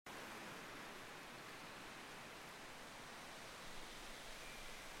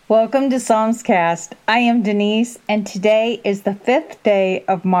Welcome to Psalms Cast. I am Denise, and today is the 5th day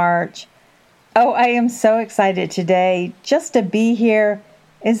of March. Oh, I am so excited today just to be here,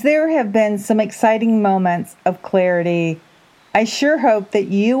 as there have been some exciting moments of clarity. I sure hope that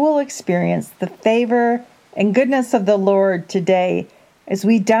you will experience the favor and goodness of the Lord today as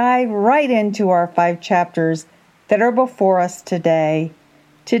we dive right into our 5 chapters that are before us today.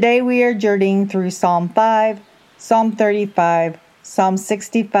 Today we are journeying through Psalm 5, Psalm 35, Psalm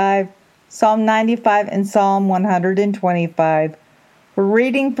 65, Psalm 95, and Psalm 125. We're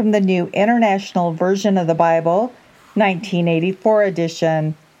reading from the New International Version of the Bible, 1984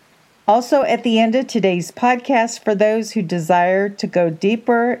 edition. Also, at the end of today's podcast, for those who desire to go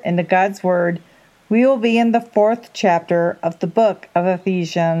deeper into God's Word, we will be in the 4th chapter of the book of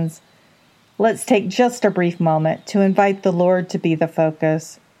Ephesians. Let's take just a brief moment to invite the Lord to be the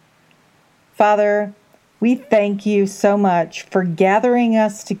focus. Father, we thank you so much for gathering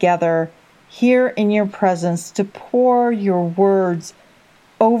us together here in your presence to pour your words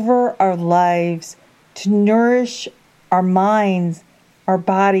over our lives, to nourish our minds, our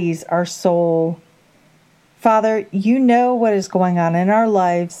bodies, our soul. Father, you know what is going on in our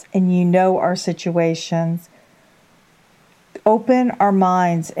lives and you know our situations. Open our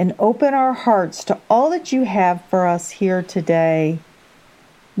minds and open our hearts to all that you have for us here today.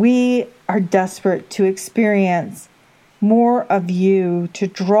 We are desperate to experience more of you, to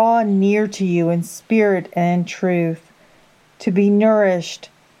draw near to you in spirit and in truth, to be nourished,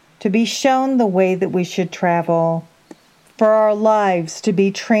 to be shown the way that we should travel, for our lives to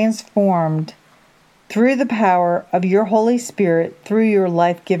be transformed through the power of your Holy Spirit, through your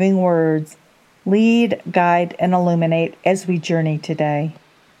life-giving words. Lead, guide, and illuminate as we journey today.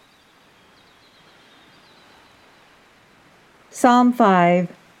 Psalm 5.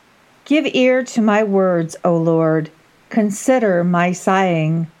 Give ear to my words, O Lord. Consider my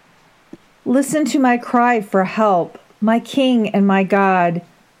sighing. Listen to my cry for help, my King and my God,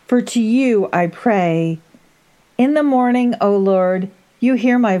 for to you I pray. In the morning, O Lord, you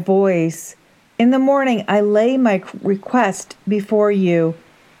hear my voice. In the morning I lay my request before you,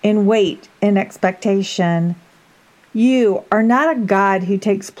 in wait and expectation. You are not a God who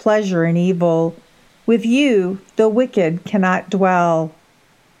takes pleasure in evil. With you the wicked cannot dwell.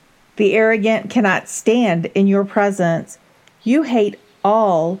 The arrogant cannot stand in your presence. You hate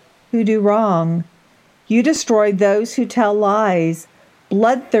all who do wrong. You destroy those who tell lies.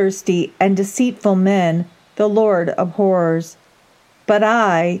 Bloodthirsty and deceitful men the Lord abhors. But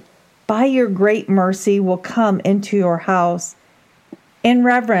I, by your great mercy, will come into your house. In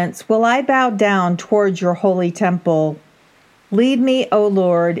reverence will I bow down towards your holy temple. Lead me, O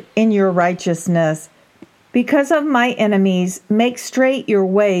Lord, in your righteousness. Because of my enemies, make straight your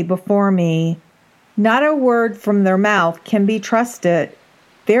way before me. Not a word from their mouth can be trusted.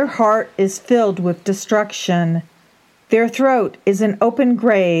 Their heart is filled with destruction. Their throat is an open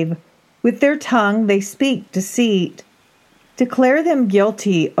grave. With their tongue they speak deceit. Declare them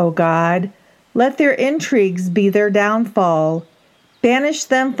guilty, O God. Let their intrigues be their downfall. Banish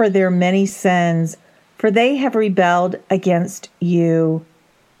them for their many sins, for they have rebelled against you.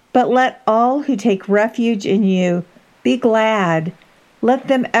 But let all who take refuge in you be glad. Let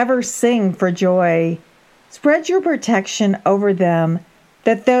them ever sing for joy. Spread your protection over them,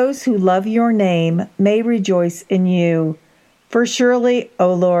 that those who love your name may rejoice in you. For surely,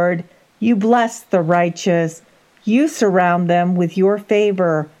 O Lord, you bless the righteous. You surround them with your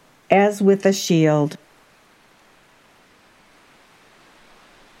favor, as with a shield.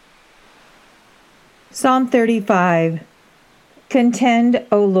 Psalm 35. Contend,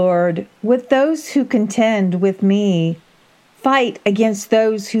 O Lord, with those who contend with me. Fight against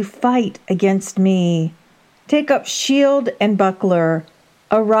those who fight against me. Take up shield and buckler.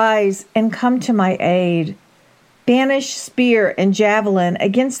 Arise and come to my aid. Banish spear and javelin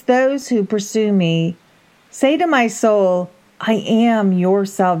against those who pursue me. Say to my soul, I am your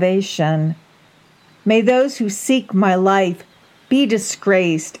salvation. May those who seek my life be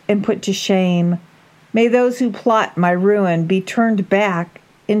disgraced and put to shame. May those who plot my ruin be turned back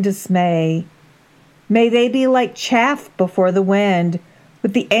in dismay. May they be like chaff before the wind,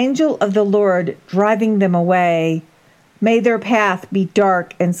 with the angel of the Lord driving them away. May their path be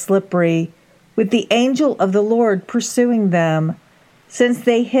dark and slippery, with the angel of the Lord pursuing them. Since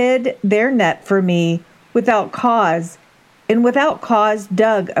they hid their net for me without cause, and without cause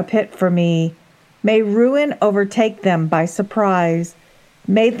dug a pit for me, may ruin overtake them by surprise.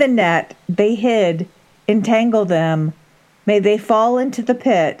 May the net they hid entangle them. May they fall into the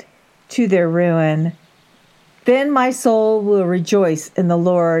pit to their ruin. Then my soul will rejoice in the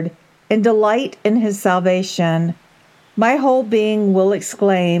Lord and delight in his salvation. My whole being will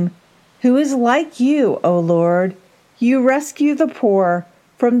exclaim, "Who is like you, O Lord? You rescue the poor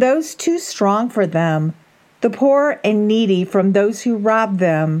from those too strong for them, the poor and needy from those who rob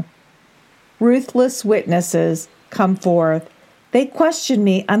them." Ruthless witnesses come forth. They question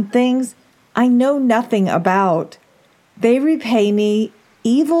me on things I know nothing about. They repay me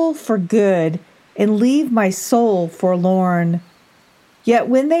evil for good and leave my soul forlorn. Yet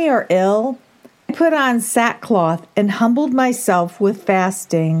when they are ill, I put on sackcloth and humbled myself with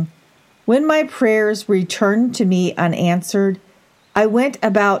fasting. When my prayers returned to me unanswered, I went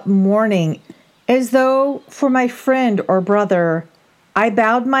about mourning as though for my friend or brother. I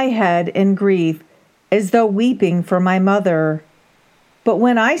bowed my head in grief as though weeping for my mother. But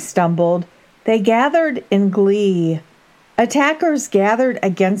when I stumbled, they gathered in glee. Attackers gathered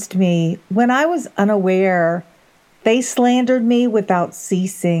against me when I was unaware. They slandered me without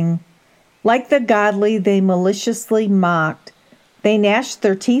ceasing. Like the godly, they maliciously mocked. They gnashed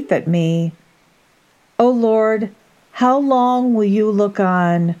their teeth at me. O Lord, how long will you look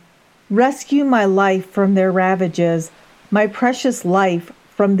on? Rescue my life from their ravages, my precious life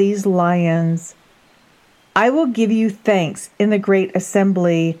from these lions. I will give you thanks in the great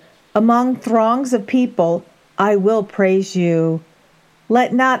assembly. Among throngs of people, I will praise you.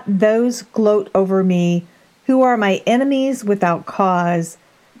 Let not those gloat over me who are my enemies without cause.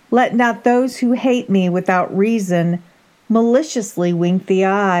 Let not those who hate me without reason maliciously wink the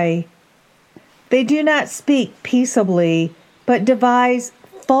eye. They do not speak peaceably, but devise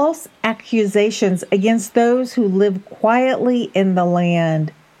false accusations against those who live quietly in the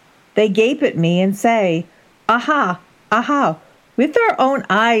land. They gape at me and say, "Aha, aha, with our own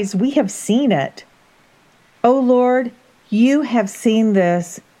eyes we have seen it." O Lord, you have seen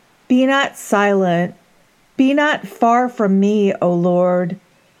this. Be not silent. Be not far from me, O Lord.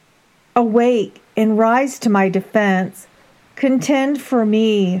 Awake and rise to my defense. Contend for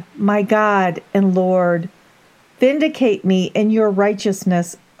me, my God and Lord. Vindicate me in your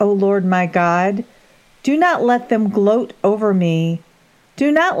righteousness, O Lord my God. Do not let them gloat over me.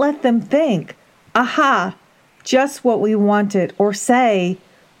 Do not let them think, "Aha, just what we wanted," or say,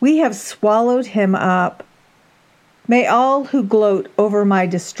 "We have swallowed him up." May all who gloat over my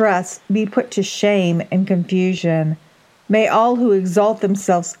distress be put to shame and confusion. May all who exalt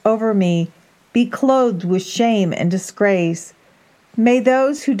themselves over me be clothed with shame and disgrace. May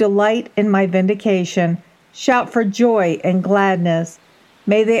those who delight in my vindication shout for joy and gladness.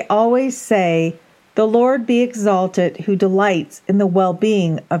 May they always say, "The Lord be exalted, who delights in the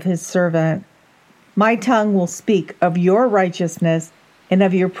well-being of his servant." My tongue will speak of your righteousness and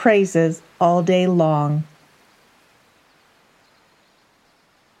of your praises all day long.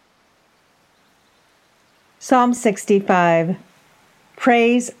 Psalm 65.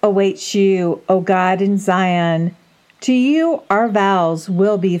 Praise awaits you, O God in Zion. To you our vows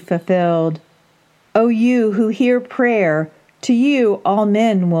will be fulfilled. O you who hear prayer, to you all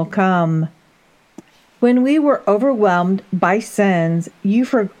men will come. When we were overwhelmed by sins, you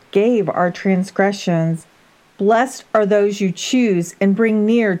forgave our transgressions. Blessed are those you choose and bring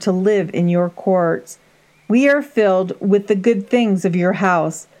near to live in your courts. We are filled with the good things of your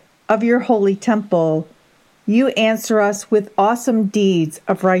house, of your holy temple. You answer us with awesome deeds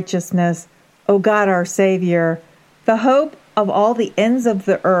of righteousness, O God our Savior, the hope of all the ends of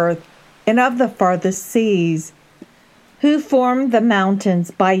the earth and of the farthest seas. Who formed the mountains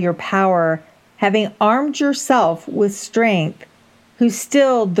by your power, having armed yourself with strength, who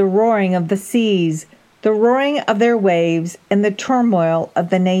stilled the roaring of the seas, the roaring of their waves, and the turmoil of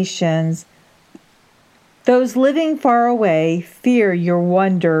the nations. Those living far away fear your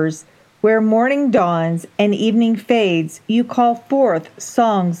wonders. Where morning dawns and evening fades, you call forth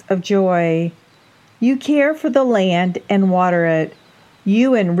songs of joy. You care for the land and water it.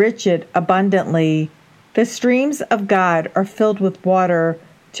 You enrich it abundantly. The streams of God are filled with water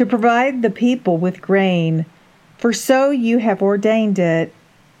to provide the people with grain. For so you have ordained it.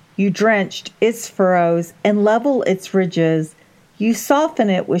 You drenched its furrows and level its ridges. You soften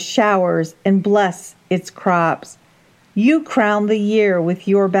it with showers and bless its crops. You crown the year with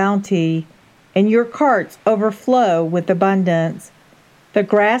your bounty, and your carts overflow with abundance. The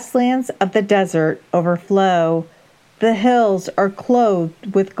grasslands of the desert overflow. The hills are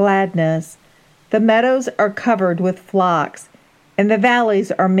clothed with gladness. The meadows are covered with flocks, and the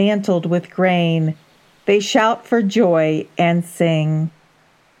valleys are mantled with grain. They shout for joy and sing.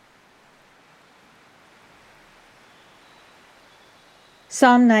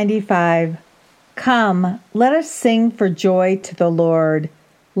 Psalm 95. Come, let us sing for joy to the Lord.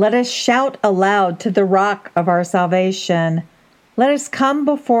 Let us shout aloud to the rock of our salvation. Let us come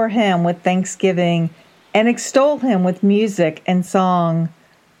before him with thanksgiving and extol him with music and song.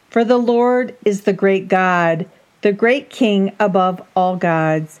 For the Lord is the great God, the great King above all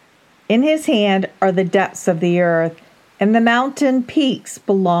gods. In his hand are the depths of the earth, and the mountain peaks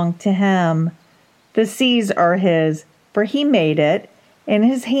belong to him. The seas are his, for he made it, and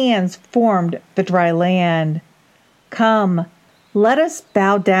his hands formed the dry land. Come, let us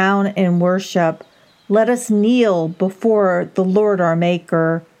bow down and worship. Let us kneel before the Lord our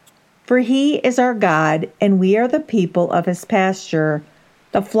Maker. For he is our God, and we are the people of his pasture,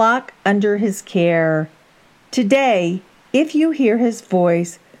 the flock under his care. Today, if you hear his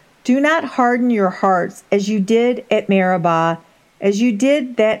voice, do not harden your hearts as you did at Meribah, as you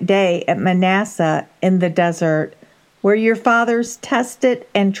did that day at Manasseh in the desert, where your fathers tested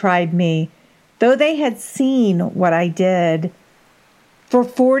and tried me, though they had seen what I did. For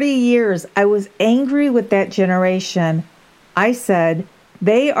 40 years I was angry with that generation. I said,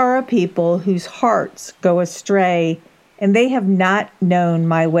 they are a people whose hearts go astray, and they have not known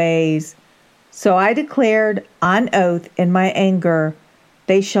my ways. So I declared on oath in my anger,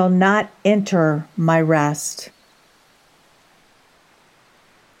 they shall not enter my rest.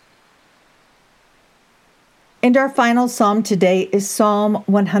 And our final psalm today is Psalm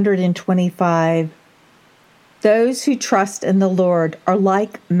 125. Those who trust in the Lord are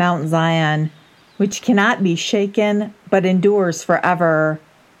like Mount Zion, which cannot be shaken, but endures forever.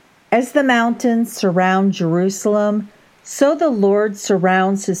 As the mountains surround Jerusalem, so the Lord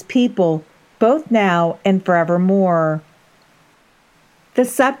surrounds his people, both now and forevermore. The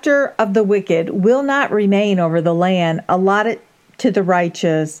scepter of the wicked will not remain over the land allotted to the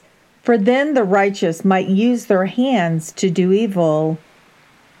righteous, for then the righteous might use their hands to do evil.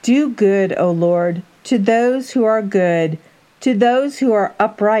 Do good, O Lord, to those who are good, to those who are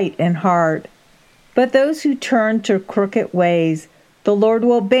upright in heart. But those who turn to crooked ways, the Lord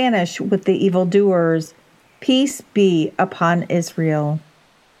will banish with the evildoers. Peace be upon Israel.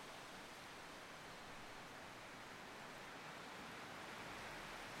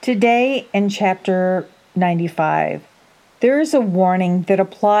 Today in chapter 95, there is a warning that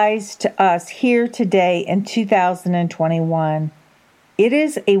applies to us here today in 2021. It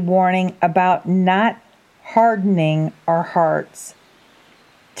is a warning about not hardening our hearts.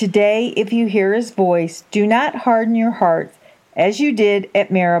 Today, if you hear his voice, do not harden your hearts as you did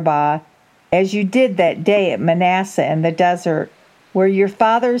at Meribah, as you did that day at Manasseh in the desert, where your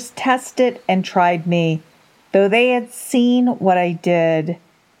fathers tested and tried me, though they had seen what I did.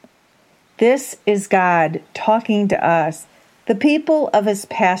 This is God talking to us, the people of his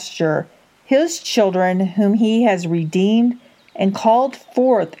pasture, his children whom he has redeemed and called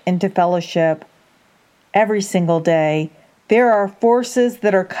forth into fellowship. Every single day, there are forces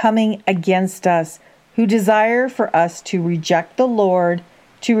that are coming against us who desire for us to reject the Lord,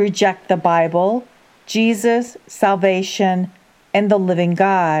 to reject the Bible, Jesus, salvation, and the living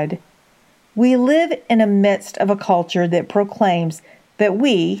God. We live in the midst of a culture that proclaims that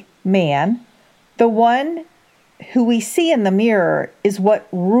we, man, the one who we see in the mirror, is what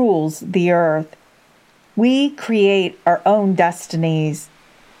rules the earth. We create our own destinies.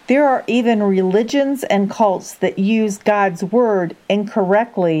 There are even religions and cults that use God's word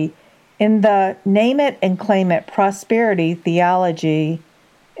incorrectly in the name it and claim it prosperity theology.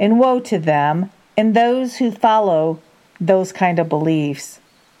 And woe to them and those who follow those kind of beliefs.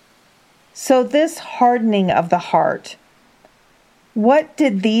 So this hardening of the heart, what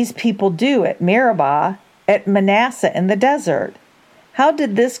did these people do at Meribah, at Manasseh in the desert? How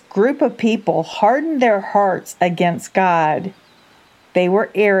did this group of people harden their hearts against God? They were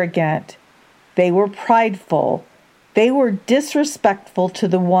arrogant. They were prideful. They were disrespectful to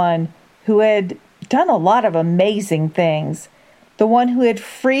the one who had done a lot of amazing things, the one who had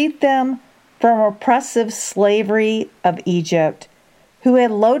freed them from oppressive slavery of Egypt, who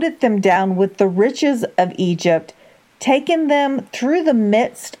had loaded them down with the riches of Egypt, taken them through the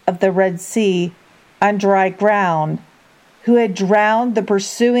midst of the Red Sea on dry ground, who had drowned the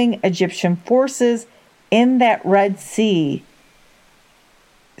pursuing Egyptian forces in that Red Sea.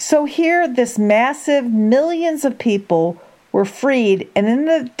 So here, this massive millions of people were freed and in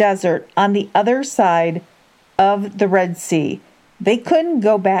the desert on the other side of the Red Sea. They couldn't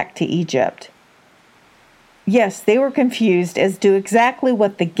go back to Egypt. Yes, they were confused as to exactly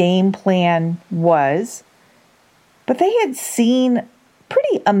what the game plan was, but they had seen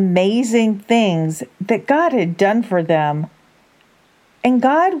pretty amazing things that God had done for them. And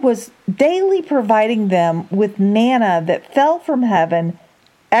God was daily providing them with manna that fell from heaven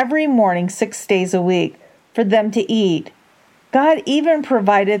every morning, 6 days a week, for them to eat. God even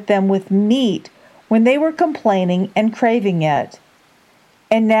provided them with meat when they were complaining and craving it.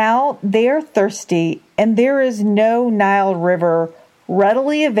 And now they are thirsty, and there is no Nile river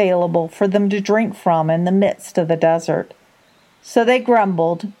readily available for them to drink from in the midst of the desert. So they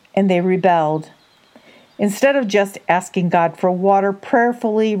grumbled and they rebelled. Instead of just asking God for water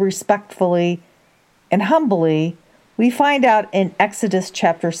prayerfully, respectfully, and humbly, we find out in Exodus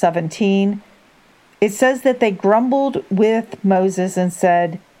chapter 17, it says that they grumbled with Moses and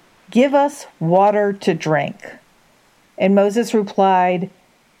said, "Give us water to drink." And Moses replied,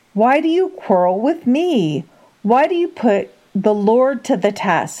 "Why do you quarrel with me? Why do you put the Lord to the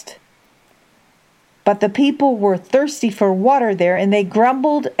test?" But the people were thirsty for water there, and they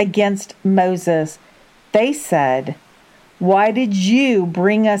grumbled against Moses. They said, "Why did you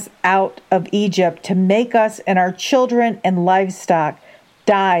bring us out of Egypt to make us and our children and livestock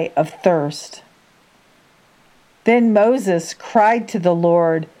die of thirst?" Then Moses cried to the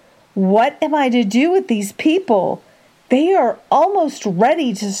Lord, "What am I to do with these people? They are almost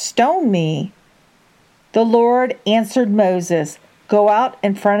ready to stone me." The Lord answered Moses, "Go out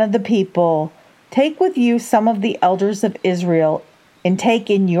in front of the people. Take with you some of the elders of Israel, and take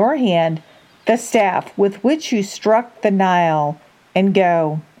in your hand the staff with which you struck the Nile, and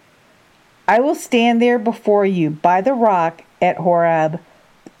go. I will stand there before you by the rock at Horeb.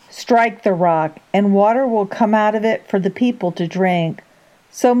 Strike the rock, and water will come out of it for the people to drink."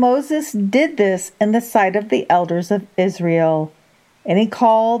 So Moses did this in the sight of the elders of Israel. And he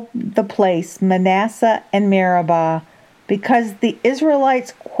called the place Manasseh and Meribah, because the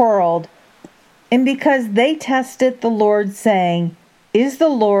Israelites quarreled, and because they tested the Lord, saying, "Is the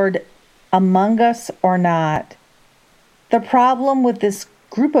Lord among us or not?" The problem with this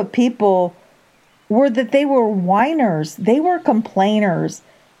group of people were that they were whiners. They were complainers.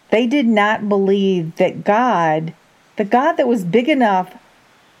 They did not believe that God, the God that was big enough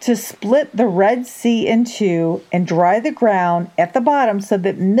to split the Red Sea in two and dry the ground at the bottom so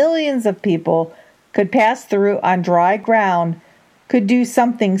that millions of people could pass through on dry ground, could do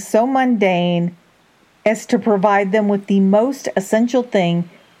something so mundane as to provide them with the most essential thing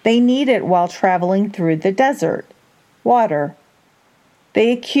they needed while traveling through the desert: water.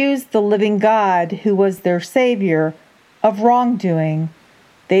 They accused the living God, who was their Savior, of wrongdoing.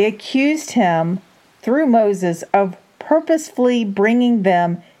 They accused him, through Moses, of purposefully bringing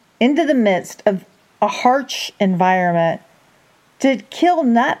them into the midst of a harsh environment to kill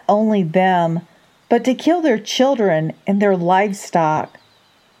not only them, but to kill their children and their livestock.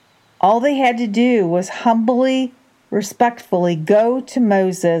 All they had to do was humbly, respectfully go to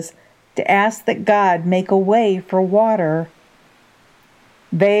Moses to ask that God make a way for water.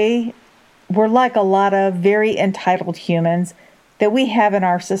 They were like a lot of very entitled humans that we have in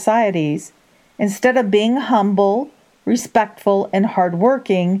our societies. Instead of being humble, respectful, and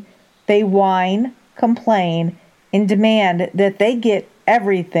hardworking, they whine, complain, and demand that they get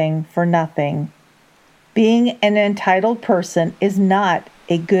everything for nothing. Being an entitled person is not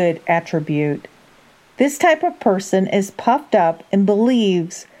a good attribute. This type of person is puffed up and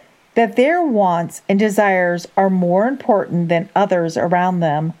believes that their wants and desires are more important than others around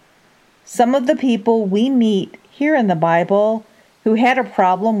them. Some of the people we meet here in the Bible who had a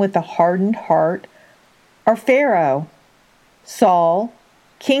problem with a hardened heart are Pharaoh, Saul,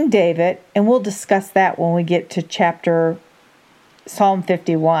 King David, and we'll discuss that when we get to Psalm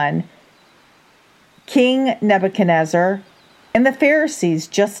 51, King Nebuchadnezzar, and the Pharisees,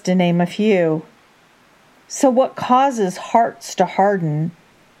 just to name a few. So what causes hearts to harden?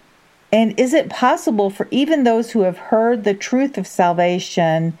 And is it possible for even those who have heard the truth of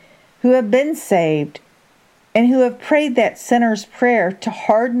salvation, who have been saved, and who have prayed that sinner's prayer, to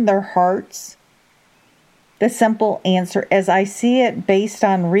harden their hearts? The simple answer, as I see it based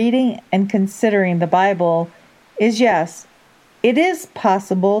on reading and considering the Bible, is yes. It is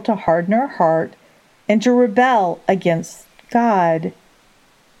possible to harden our heart and to rebel against God.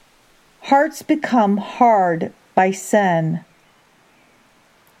 Hearts become hard by sin.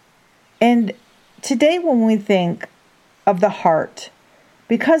 And today when we think of the heart,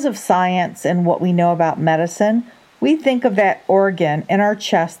 because of science and what we know about medicine, we think of that organ in our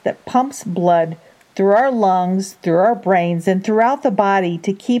chest that pumps blood through our lungs, through our brains, and throughout the body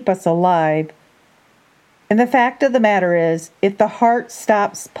to keep us alive. And the fact of the matter is, if the heart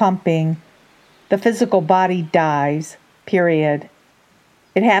stops pumping, the physical body dies, period.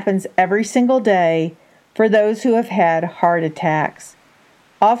 It happens every single day for those who have had heart attacks.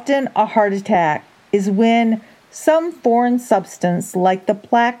 Often a heart attack is when some foreign substance, like the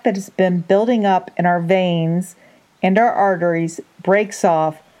plaque that has been building up in our veins and our arteries, breaks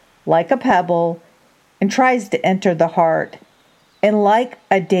off like a pebble and tries to enter the heart. And like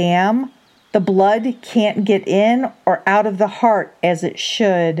a dam, The blood can't get in or out of the heart as it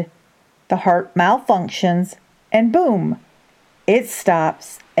should. The heart malfunctions, and boom, it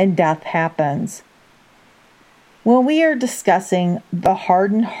stops and death happens. When we are discussing the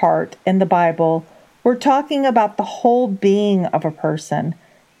hardened heart in the Bible, we're talking about the whole being of a person,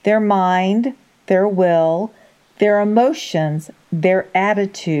 their mind, their will, their emotions, their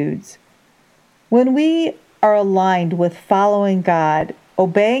attitudes. When we are aligned with following God,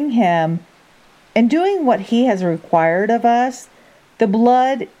 obeying Him, and doing what He has required of us, the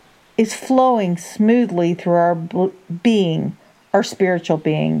blood is flowing smoothly through our being, our spiritual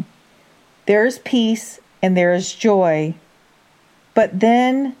being. There is peace and there is joy. But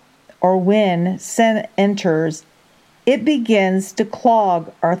then, or when sin enters, it begins to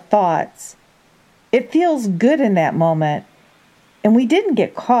clog our thoughts. It feels good in that moment, and we didn't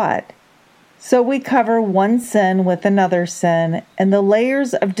get caught. So we cover one sin with another sin, and the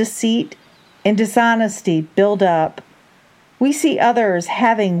layers of deceit and dishonesty build up. We see others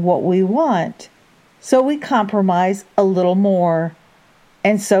having what we want, so we compromise a little more,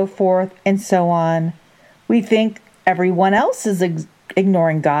 and so forth and so on. We think everyone else is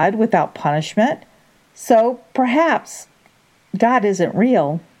ignoring God without punishment, so perhaps God isn't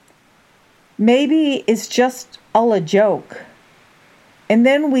real. Maybe it's just all a joke. And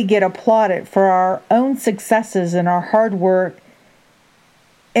then we get applauded for our own successes and our hard work,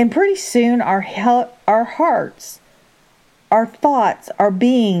 and pretty soon our hearts, our thoughts, our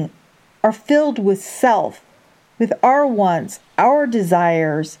being are filled with self, with our wants, our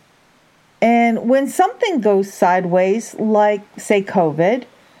desires. And when something goes sideways, like, say, COVID,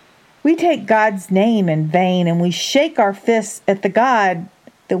 we take God's name in vain and we shake our fists at the God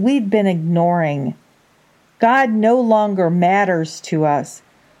that we've been ignoring. God no longer matters to us.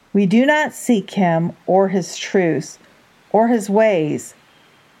 We do not seek Him or His truths or His ways.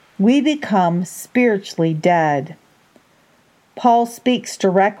 We become spiritually dead. Paul speaks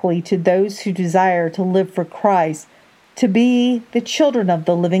directly to those who desire to live for Christ, to be the children of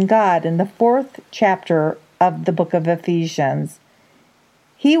the living God in the 4th chapter of the book of Ephesians.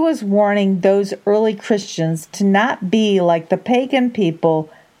 He was warning those early Christians to not be like the pagan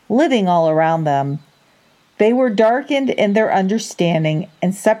people living all around them. They were darkened in their understanding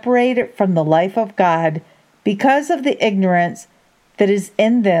and separated from the life of God because of the ignorance that is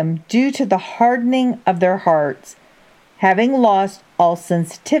in them due to the hardening of their hearts. Having lost all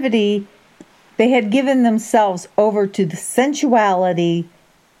sensitivity, they had given themselves over to the sensuality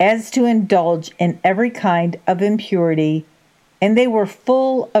as to indulge in every kind of impurity, and they were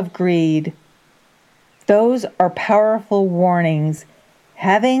full of greed. Those are powerful warnings.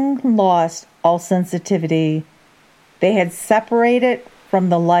 Having lost all sensitivity, they had separated from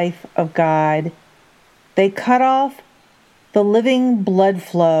the life of God. They cut off the living blood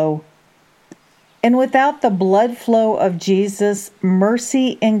flow. And without the blood flow of Jesus,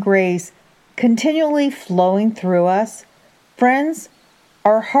 mercy and grace continually flowing through us, friends,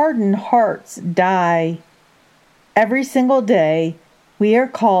 our hardened hearts die. Every single day, we are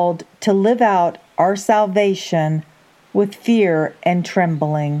called to live out our salvation with fear and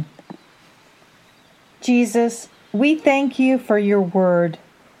trembling. Jesus, we thank you for your word.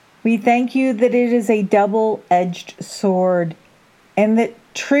 We thank you that it is a double-edged sword, and that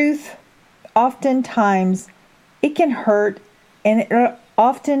truth, oftentimes, it can hurt, and it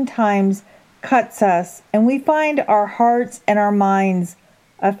oftentimes cuts us, and we find our hearts and our minds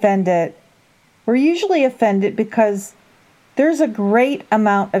offended. We're usually offended because there's a great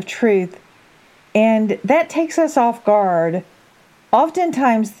amount of truth, and that takes us off guard.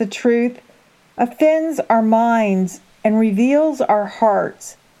 Oftentimes, the truth offends our minds and reveals our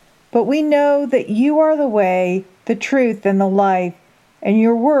hearts, but we know that you are the way, the truth, and the life, and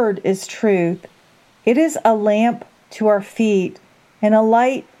your word is truth. It is a lamp to our feet and a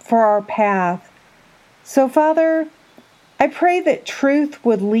light for our path. So, Father, I pray that truth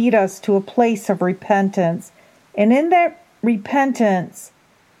would lead us to a place of repentance, and in that repentance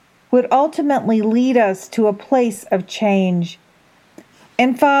would ultimately lead us to a place of change.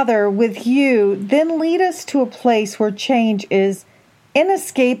 And Father, with you, then lead us to a place where change is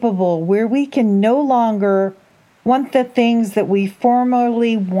inescapable, where we can no longer want the things that we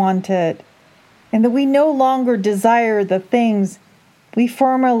formerly wanted, and that we no longer desire the things we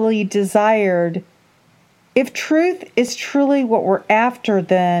formerly desired. If truth is truly what we're after,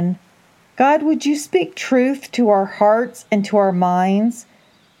 then, God, would you speak truth to our hearts and to our minds,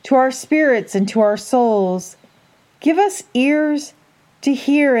 to our spirits and to our souls? Give us ears to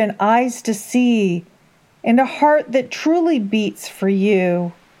hear and eyes to see, and a heart that truly beats for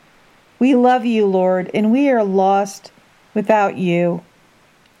you. We love you, Lord, and we are lost without you.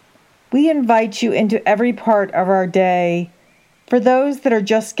 We invite you into every part of our day. For those that are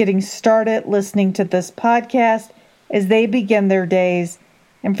just getting started listening to this podcast as they begin their days,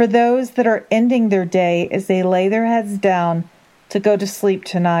 and for those that are ending their day as they lay their heads down to go to sleep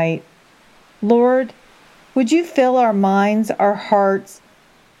tonight, Lord, would you fill our minds, our hearts,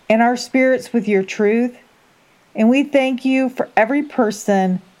 and our spirits with your truth? And we thank you for every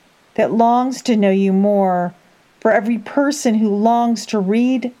person that longs to know you more, for every person who longs to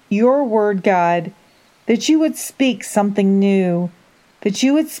read your word, God, that you would speak something new, that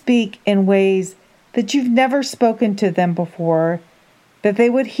you would speak in ways that you've never spoken to them before, that they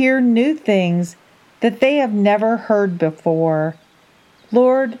would hear new things that they have never heard before.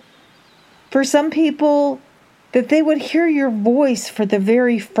 Lord, for some people, that they would hear your voice for the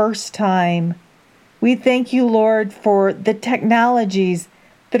very first time. We thank you, Lord, for the technologies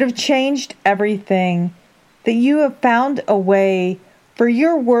that have changed everything, that you have found a way for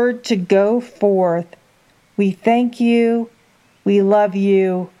your word to go forth. We thank you, we love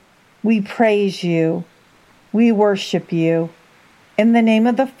you, we praise you, we worship you. In the name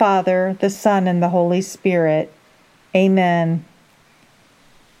of the Father, the Son, and the Holy Spirit. Amen.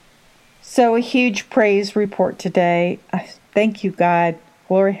 So a huge praise report today. Thank you, God.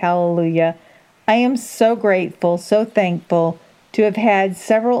 Glory, hallelujah. I am so grateful, so thankful to have had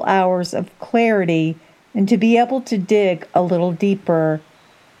several hours of clarity and to be able to dig a little deeper.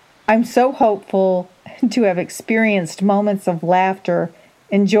 I'm so hopeful to have experienced moments of laughter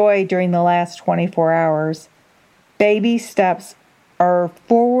and joy during the last 24 hours. Baby steps are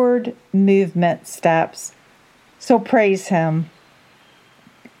forward movement steps, so praise Him.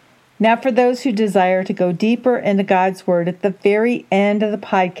 Now, for those who desire to go deeper into God's Word, at the very end of the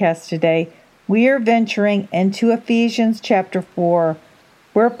podcast today, we are venturing into Ephesians chapter 4,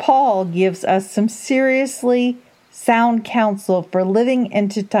 where Paul gives us some seriously sound counsel for living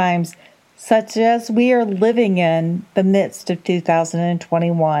into times such as we are living in the midst of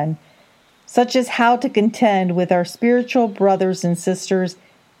 2021, such as how to contend with our spiritual brothers and sisters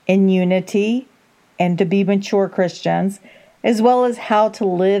in unity and to be mature Christians, as well as how to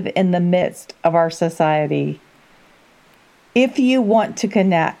live in the midst of our society. If you want to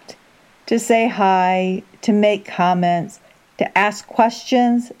connect, to say hi, to make comments, to ask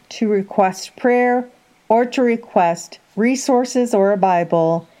questions, to request prayer, or to request resources or a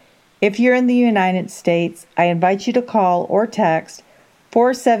Bible, if you're in the United States, I invite you to call or text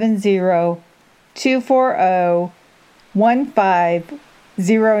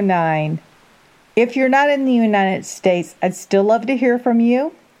 470-240-1509. If you're not in the United States, I'd still love to hear from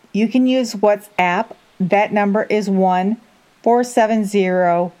you. You can use WhatsApp. That number is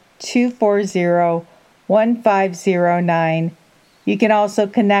 1-470-240-1509. You can also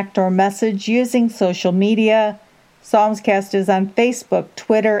connect or message using social media. Psalmscast is on Facebook,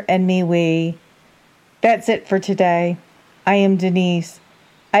 Twitter, and MeWe. That's it for today. I am Denise.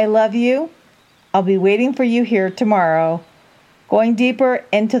 I love you. I'll be waiting for you here tomorrow. Going deeper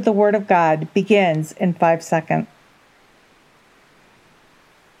into the Word of God begins in 5 seconds.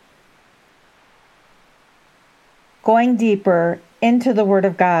 Going deeper into the Word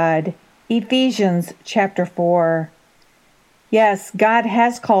of God, Ephesians chapter 4. Yes, God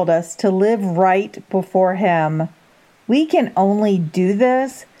has called us to live right before Him. We can only do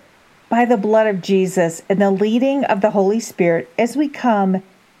this by the blood of Jesus and the leading of the Holy Spirit as we come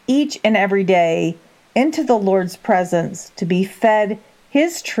each and every day into the Lord's presence to be fed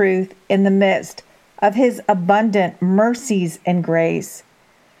His truth in the midst of His abundant mercies and grace.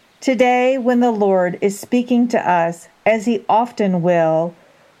 Today, when the Lord is speaking to us, as He often will,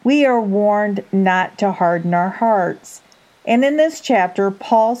 we are warned not to harden our hearts. And in this chapter,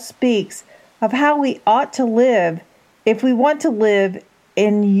 Paul speaks of how we ought to live if we want to live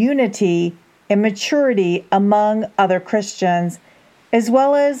in unity and maturity among other Christians, as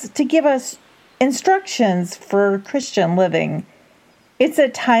well as to give us instructions for Christian living. It's a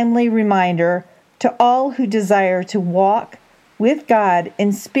timely reminder to all who desire to walk with God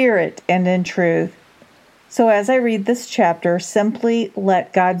in spirit and in truth. So as I read this chapter, simply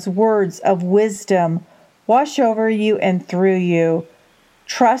let God's words of wisdom wash over you and through you.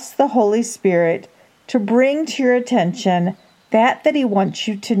 Trust the Holy Spirit to bring to your attention that He wants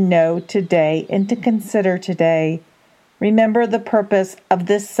you to know today and to consider today. Remember, the purpose of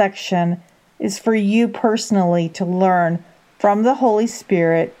this section is for you personally to learn from the Holy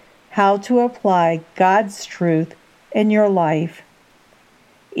Spirit how to apply God's truth in your life.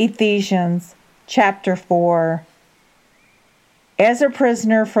 Ephesians chapter 4. As a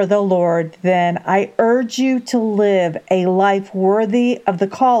prisoner for the Lord, then, I urge you to live a life worthy of the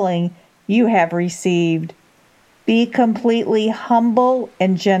calling you have received. Be completely humble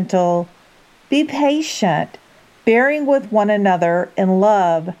and gentle. Be patient, bearing with one another in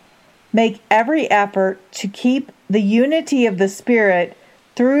love. Make every effort to keep the unity of the Spirit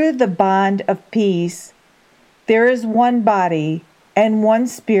through the bond of peace. There is one body and one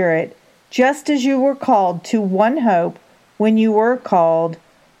Spirit, just as you were called to one hope when you were called,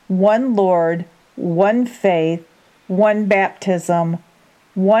 one Lord, one faith, one baptism,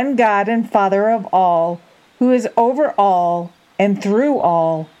 one God and Father of all, who is over all and through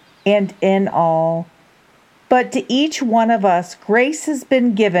all and in all. But to each one of us grace has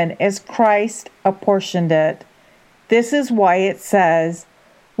been given as Christ apportioned it. This is why it says,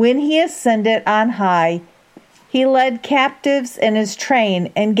 "When he ascended on high, he led captives in his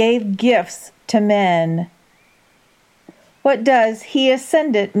train and gave gifts to men." What does he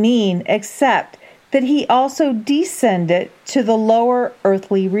ascended mean except that he also descended to the lower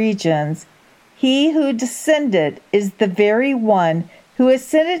earthly regions? He who descended is the very one who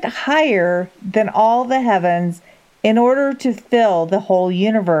ascended higher than all the heavens in order to fill the whole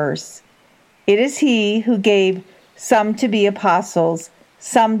universe. It is he who gave some to be apostles,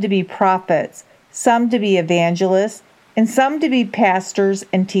 some to be prophets, some to be evangelists, and some to be pastors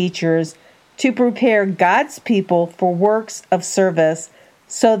and teachers, to prepare God's people for works of service,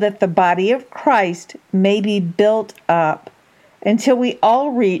 so that the body of Christ may be built up, until we all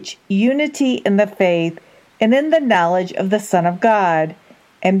reach unity in the faith and in the knowledge of the Son of God,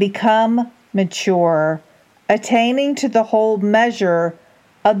 and become mature, attaining to the whole measure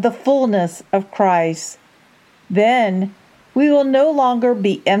of the fullness of Christ. Then we will no longer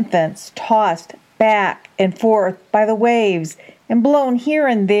be infants, tossed back and forth by the waves, and blown here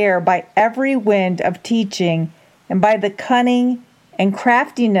and there by every wind of teaching, and by the cunning and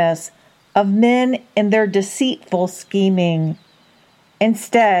craftiness of men in their deceitful scheming.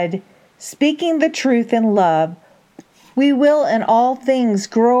 Instead, speaking the truth in love, we will in all things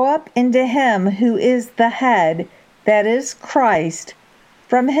grow up into him who is the head, that is Christ.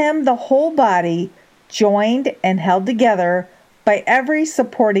 From him the whole body, joined and held together by every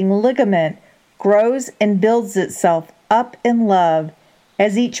supporting ligament, grows and builds itself up in love,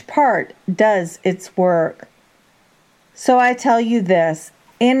 as each part does its work. So I tell you this,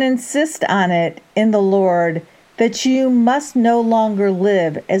 and insist on it in the Lord, that you must no longer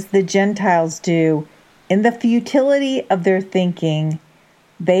live as the Gentiles do, in the futility of their thinking.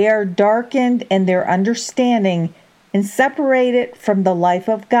 They are darkened in their understanding and separated from the life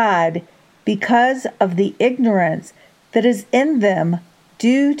of God because of the ignorance that is in them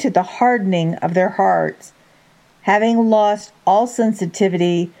due to the hardening of their hearts. Having lost all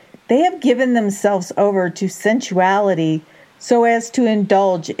sensitivity, they have given themselves over to sensuality so as to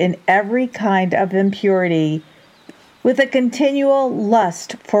indulge in every kind of impurity, with a continual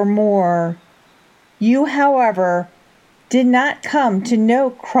lust for more. You, however, did not come to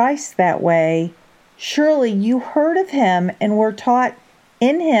know Christ that way. Surely you heard of him and were taught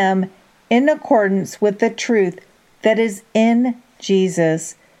in him in accordance with the truth that is in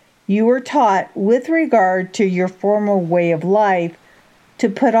Jesus. You were taught with regard to your former way of life to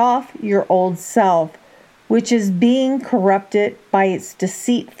put off your old self, which is being corrupted by its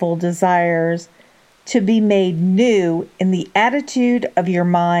deceitful desires, to be made new in the attitude of your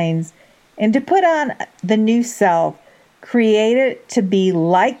minds, and to put on the new self, created to be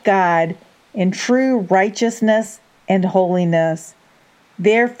like God in true righteousness and holiness.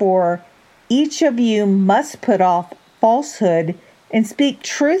 Therefore, each of you must put off falsehood and speak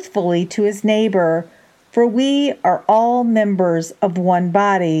truthfully to his neighbor, for we are all members of one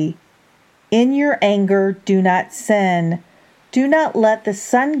body. In your anger, do not sin. Do not let the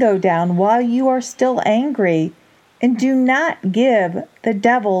sun go down while you are still angry, and do not give the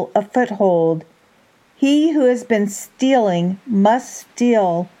devil a foothold. He who has been stealing must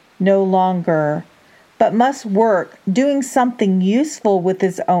steal no longer, but must work, doing something useful with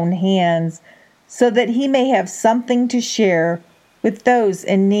his own hands, so that he may have something to share with those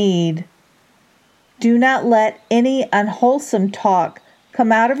in need. Do not let any unwholesome talk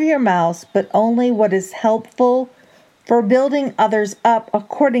come out of your mouths, but only what is helpful for building others up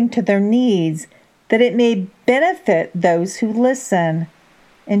according to their needs, that it may benefit those who listen.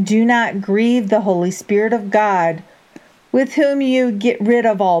 And do not grieve the Holy Spirit of God, with whom you get rid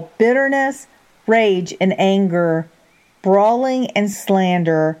of all bitterness, rage, and anger, brawling and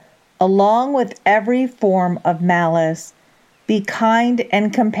slander, along with every form of malice. Be kind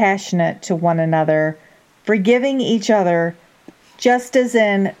and compassionate to one another, forgiving each other, just as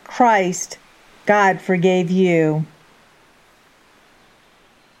in Christ God forgave you.